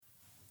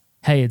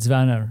Hey, it's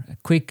Werner. A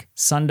quick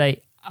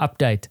Sunday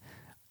update.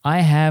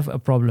 I have a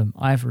problem.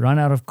 I've run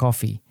out of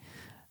coffee.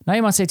 Now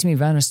you might say to me,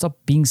 Werner, stop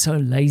being so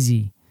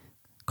lazy.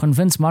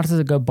 Convince Martha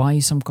to go buy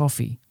you some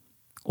coffee.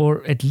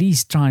 Or at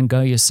least try and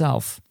go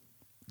yourself.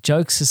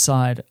 Jokes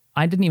aside,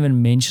 I didn't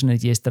even mention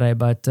it yesterday,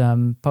 but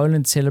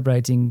Poland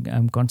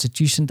celebrating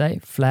Constitution Day,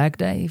 Flag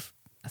Day.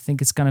 I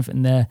think it's kind of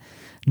in the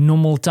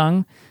normal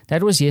tongue.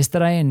 That was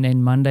yesterday, and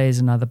then Monday is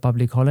another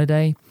public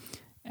holiday.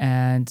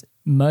 And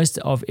most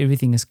of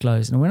everything is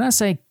closed. And when I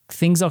say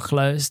things are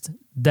closed,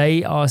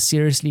 they are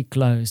seriously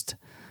closed.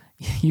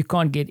 You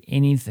can't get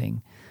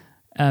anything.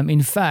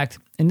 In fact,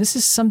 and this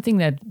is something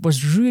that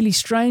was really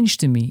strange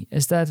to me,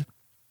 is that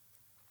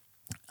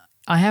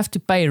I have to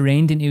pay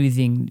rent and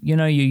everything, you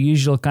know, your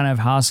usual kind of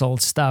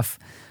household stuff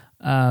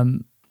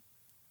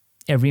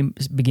every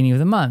beginning of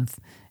the month.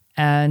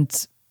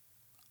 And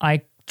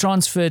I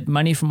transferred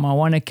money from my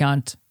one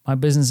account, my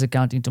business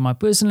account, into my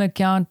personal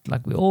account,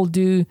 like we all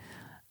do.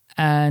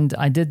 And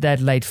I did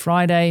that late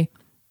Friday,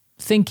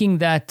 thinking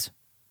that,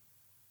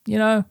 you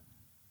know,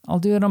 I'll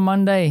do it on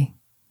Monday.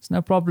 It's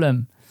no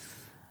problem.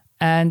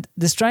 And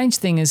the strange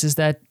thing is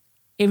that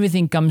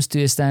everything comes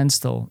to a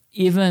standstill,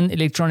 even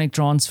electronic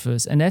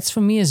transfers. And that's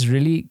for me is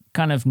really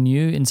kind of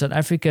new. In South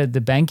Africa,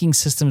 the banking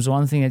system is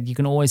one thing that you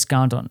can always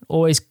count on,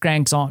 always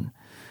cranks on.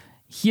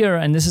 Here,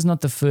 and this is not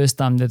the first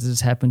time that this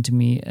has happened to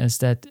me, is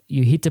that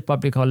you hit a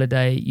public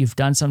holiday, you've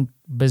done some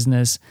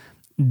business,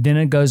 then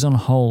it goes on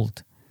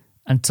hold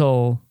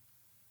until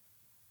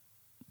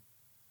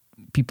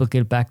people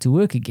get back to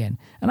work again.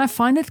 And I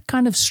find it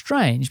kind of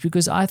strange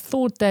because I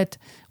thought that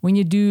when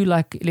you do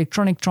like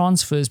electronic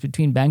transfers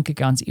between bank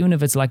accounts, even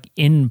if it's like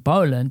in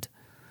Poland,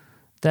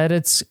 that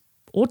it's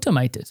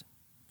automated.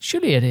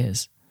 Surely it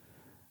is.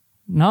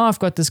 Now I've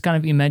got this kind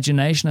of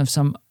imagination of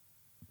some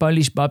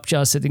Polish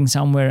babcia sitting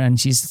somewhere and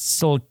she's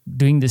still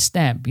doing the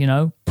stamp, you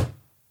know?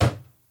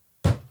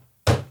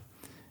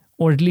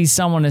 Or at least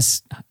someone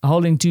is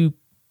holding two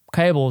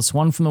cables,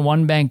 one from the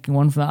one bank and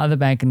one from the other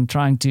bank, and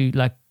trying to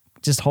like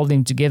just hold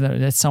them together.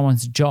 That's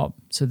someone's job.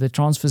 So the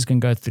transfers can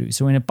go through.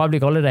 So when a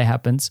public holiday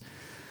happens,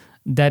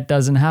 that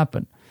doesn't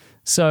happen.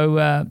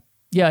 So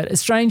yeah, it's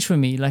strange for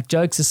me. Like,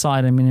 jokes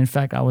aside, I mean, in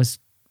fact, I was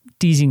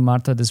teasing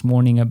Martha this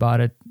morning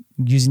about it,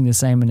 using the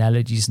same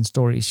analogies and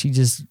stories. She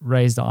just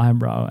raised the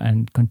eyebrow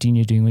and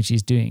continued doing what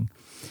she's doing.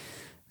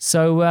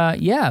 So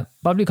yeah,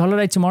 public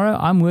holiday tomorrow.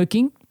 I'm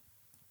working.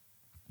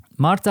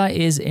 Martha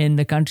is in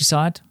the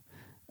countryside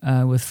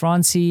with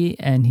Francie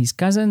and his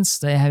cousins.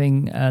 They're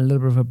having a little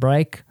bit of a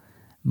break.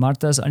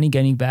 Martha's only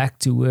getting back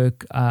to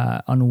work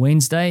on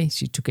Wednesday.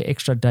 She took an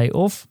extra day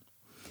off.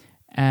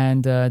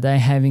 And they're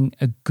having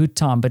a good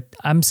time. But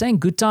I'm saying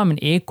good time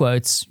in air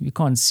quotes. You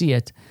can't see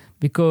it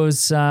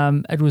because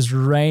it was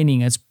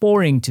raining. It's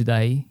pouring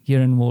today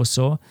here in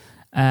Warsaw.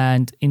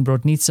 And in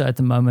Brodnica at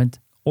the moment,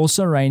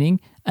 also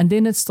raining. And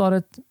then it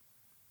started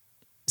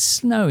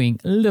snowing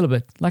a little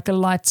bit, like a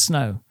light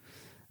snow.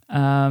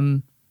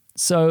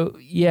 So,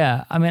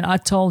 yeah, I mean, I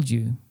told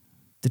you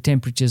the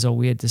temperatures are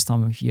weird this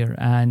time of year.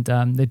 And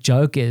the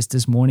joke is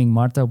this morning,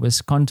 Martha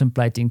was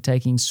contemplating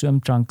taking swim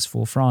trunks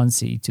for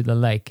Francie to the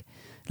lake.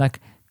 Like,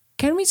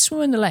 can we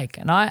swim in the lake?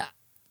 And I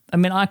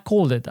mean, I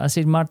called it. I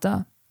said,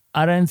 Martha,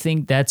 I don't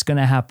think that's going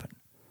to happen.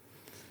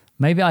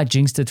 Maybe I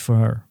jinxed it for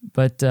her.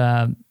 But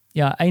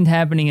yeah, ain't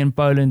happening in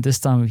Poland this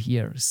time of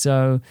year.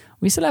 So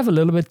we still have a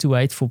little bit to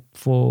wait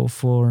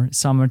for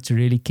summer to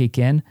really kick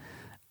in.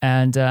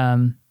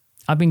 And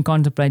I've been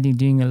contemplating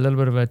doing a little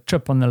bit of a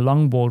trip on the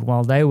longboard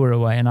while they were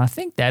away. And I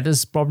think that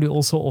is probably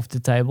also off the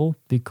table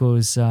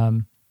because I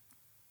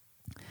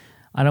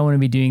don't want to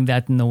be doing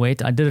that in the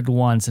wet. I did it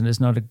once and it's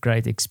not a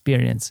great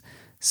experience.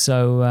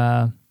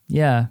 So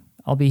yeah,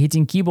 I'll be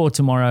hitting keyboard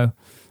tomorrow,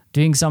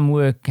 doing some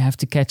work. I have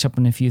to catch up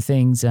on a few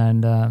things,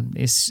 and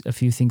there's a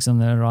few things on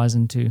the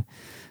horizon too.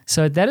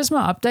 So that is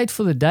my update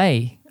for the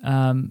day.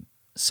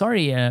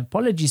 Sorry,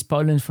 apologies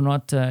Poland for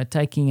not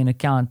taking into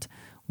account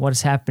what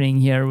is happening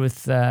here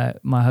with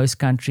my host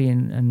country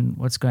and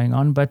what's going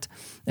on. But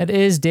it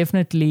is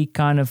definitely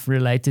kind of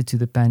related to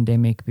the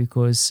pandemic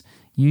because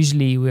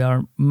usually we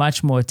are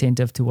much more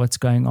attentive to what's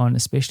going on,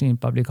 especially in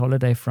public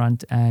holiday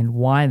front and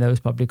why those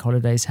public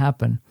holidays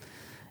happen.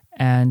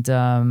 And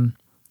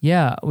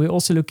yeah, we're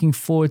also looking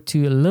forward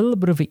to a little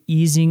bit of an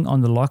easing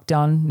on the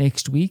lockdown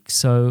next week.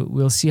 So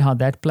we'll see how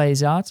that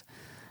plays out.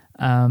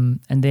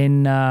 And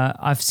then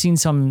I've seen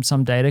some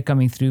data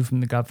coming through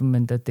from the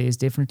government that there's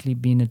definitely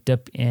been a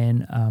dip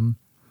in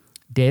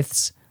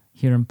deaths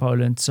here in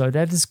Poland. So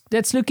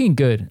that's looking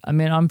good. I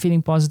mean, I'm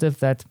feeling positive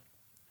that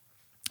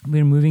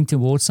we're moving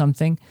towards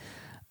something.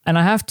 And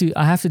I have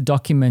to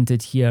document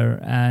it here.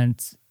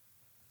 And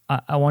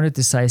I wanted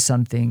to say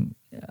something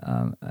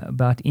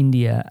about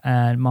India.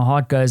 And my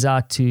heart goes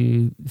out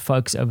to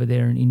folks over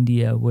there in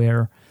India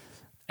where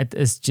it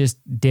is just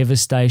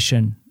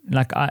devastation.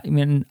 Like, I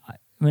mean,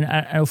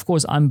 of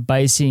course, I'm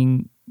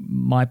basing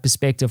my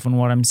perspective on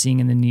what I'm seeing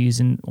in the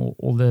news and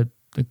all the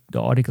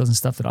articles and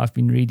stuff that I've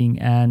been reading.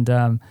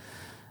 And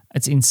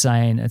it's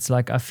insane. It's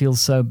like I feel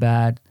so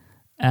bad.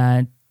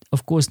 And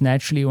of course,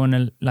 naturally want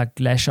to like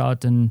lash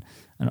out and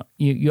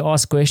you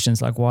ask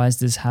questions like, why has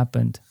this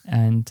happened?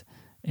 And,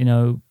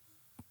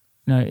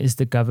 is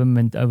the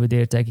government over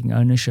there taking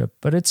ownership?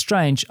 But it's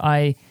strange.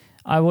 I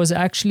was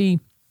actually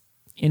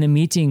in a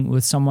meeting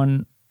with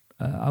someone.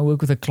 I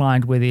work with a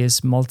client where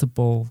there's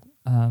multiple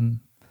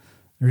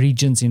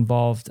regions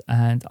involved,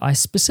 and I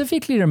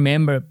specifically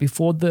remember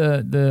before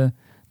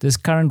this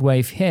current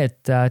wave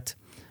hit that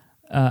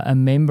a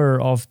member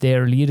of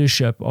their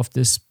leadership of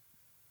this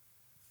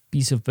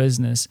piece of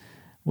business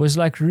was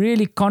like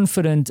really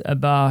confident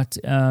about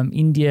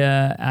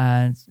India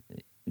and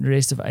the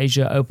rest of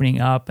Asia opening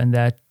up, and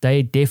that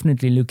they're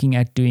definitely looking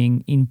at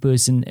doing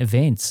in-person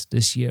events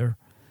this year.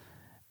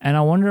 And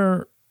I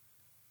wonder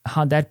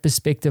how that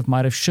perspective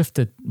might have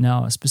shifted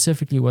now,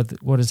 specifically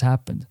what has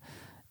happened.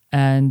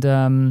 And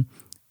I'm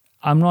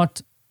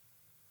not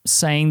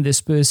saying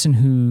this person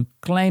who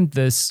claimed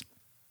this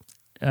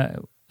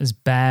is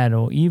bad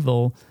or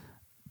evil.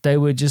 They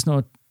were just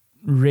not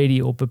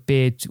ready or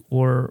prepared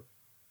or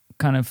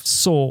kind of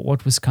saw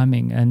what was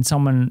coming, and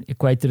someone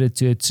equated it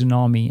to a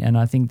tsunami, and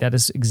I think that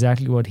is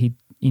exactly what hit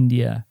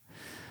India.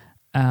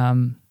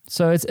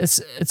 So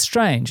it's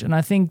strange, and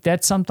I think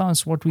that's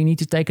sometimes what we need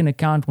to take into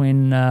account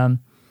when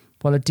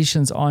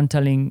politicians aren't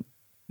telling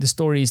the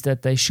stories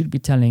that they should be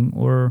telling,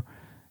 or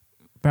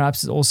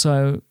perhaps it's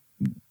also,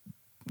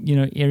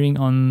 erring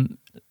on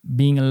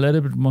being a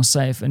little bit more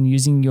safe and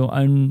using your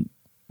own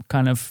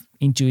kind of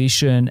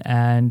intuition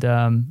and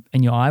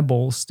your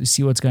eyeballs to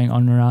see what's going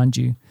on around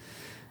you,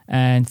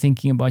 and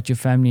thinking about your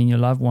family and your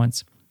loved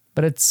ones.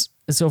 But it's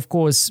of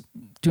course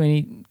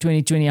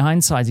 2020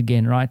 hindsight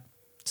again, right?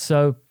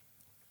 So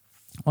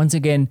once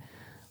again,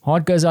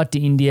 heart goes out to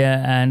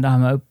India, and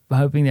I'm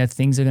hoping that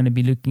things are going to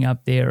be looking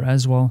up there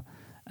as well.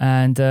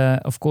 And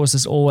of course,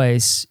 as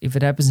always, if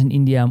it happens in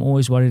India, I'm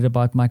always worried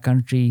about my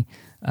country,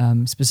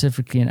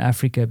 specifically in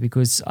Africa,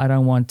 because I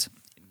don't want,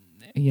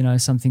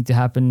 something to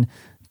happen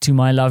to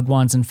my loved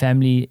ones and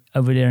family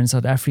over there in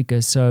South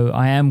Africa. So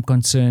I am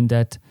concerned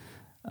that,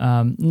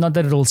 not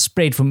that it'll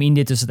spread from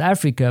India to South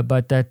Africa,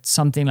 but that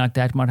something like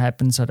that might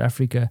happen in South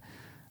Africa,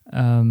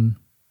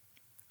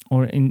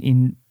 or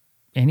in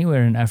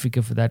anywhere in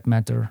Africa for that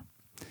matter.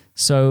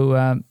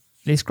 So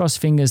let's cross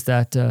fingers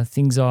that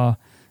things are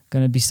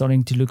going to be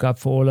starting to look up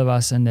for all of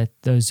us, and that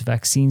those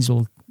vaccines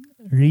will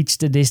reach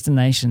the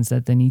destinations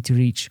that they need to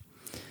reach.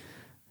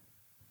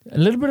 A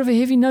little bit of a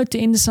heavy note to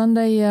end the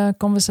Sunday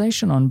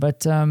conversation on,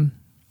 but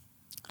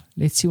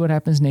let's see what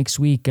happens next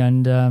week.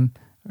 And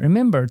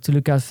remember to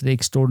look out for the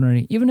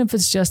extraordinary, even if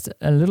it's just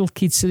a little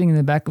kid sitting in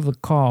the back of the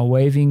car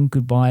waving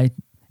goodbye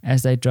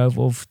as they drove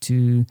off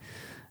to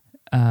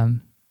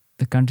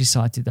the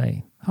countryside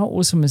today. How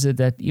awesome is it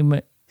that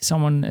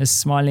someone is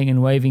smiling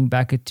and waving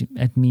back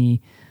at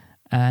me,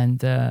 and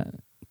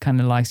kind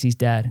of likes his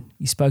dad.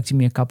 He spoke to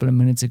me a couple of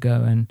minutes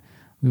ago, and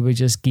we were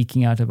just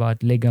geeking out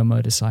about Lego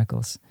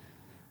motorcycles.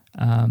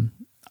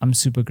 I'm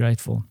super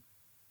grateful.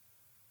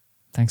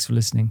 Thanks for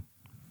listening.